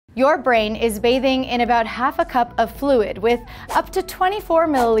Your brain is bathing in about half a cup of fluid, with up to 24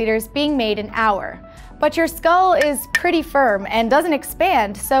 milliliters being made an hour. But your skull is pretty firm and doesn't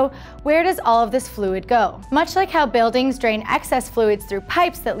expand, so where does all of this fluid go? Much like how buildings drain excess fluids through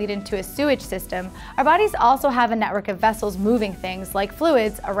pipes that lead into a sewage system, our bodies also have a network of vessels moving things like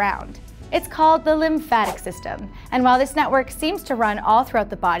fluids around. It's called the lymphatic system, and while this network seems to run all throughout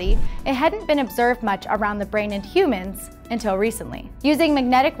the body, it hadn't been observed much around the brain in humans until recently. Using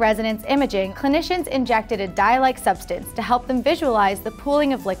magnetic resonance imaging, clinicians injected a dye-like substance to help them visualize the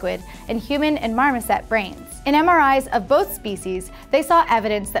pooling of liquid in human and marmoset brains. In MRIs of both species, they saw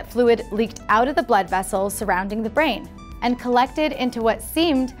evidence that fluid leaked out of the blood vessels surrounding the brain and collected into what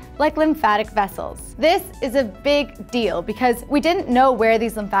seemed like lymphatic vessels. This is a big deal because we didn't know where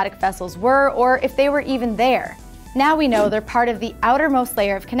these lymphatic vessels were or if they were even there. Now we know they're part of the outermost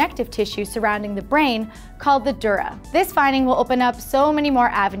layer of connective tissue surrounding the brain called the dura. This finding will open up so many more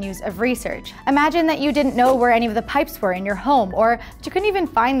avenues of research. Imagine that you didn't know where any of the pipes were in your home, or that you couldn't even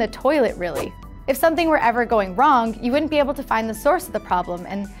find the toilet really. If something were ever going wrong, you wouldn't be able to find the source of the problem,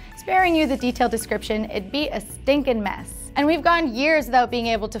 and sparing you the detailed description, it'd be a stinking mess. And we've gone years without being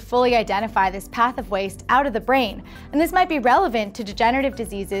able to fully identify this path of waste out of the brain, and this might be relevant to degenerative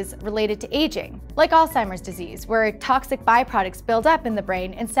diseases related to aging, like Alzheimer's disease, where toxic byproducts build up in the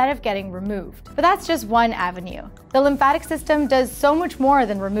brain instead of getting removed. But that's just one avenue. The lymphatic system does so much more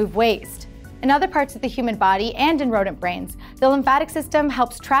than remove waste. In other parts of the human body and in rodent brains, the lymphatic system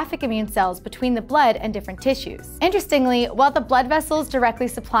helps traffic immune cells between the blood and different tissues. Interestingly, while the blood vessels directly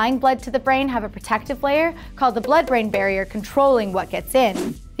supplying blood to the brain have a protective layer called the blood-brain barrier controlling what gets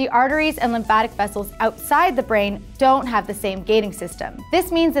in, the arteries and lymphatic vessels outside the brain don't have the same gating system.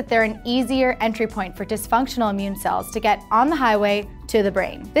 This means that they're an easier entry point for dysfunctional immune cells to get on the highway to the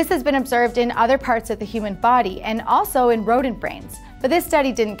brain. This has been observed in other parts of the human body and also in rodent brains, but this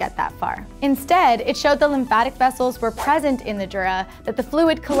study didn't get that far. Instead, it showed the lymphatic vessels were present in the dura, that the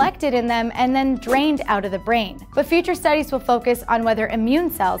fluid collected in them and then drained out of the brain. But future studies will focus on whether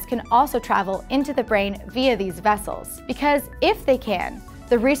immune cells can also travel into the brain via these vessels. Because if they can,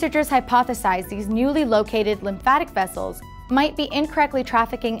 the researchers hypothesize these newly located lymphatic vessels might be incorrectly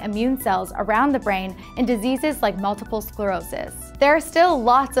trafficking immune cells around the brain in diseases like multiple sclerosis. There are still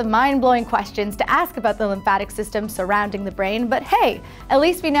lots of mind-blowing questions to ask about the lymphatic system surrounding the brain, but hey, at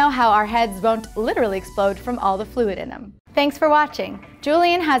least we know how our heads won't literally explode from all the fluid in them. Thanks for watching.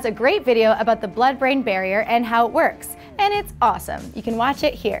 Julian has a great video about the blood-brain barrier and how it works, and it's awesome. You can watch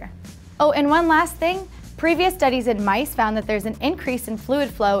it here. Oh, and one last thing. Previous studies in mice found that there's an increase in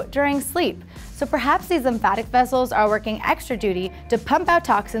fluid flow during sleep, so perhaps these lymphatic vessels are working extra duty to pump out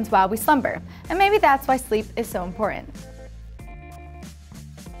toxins while we slumber, and maybe that's why sleep is so important.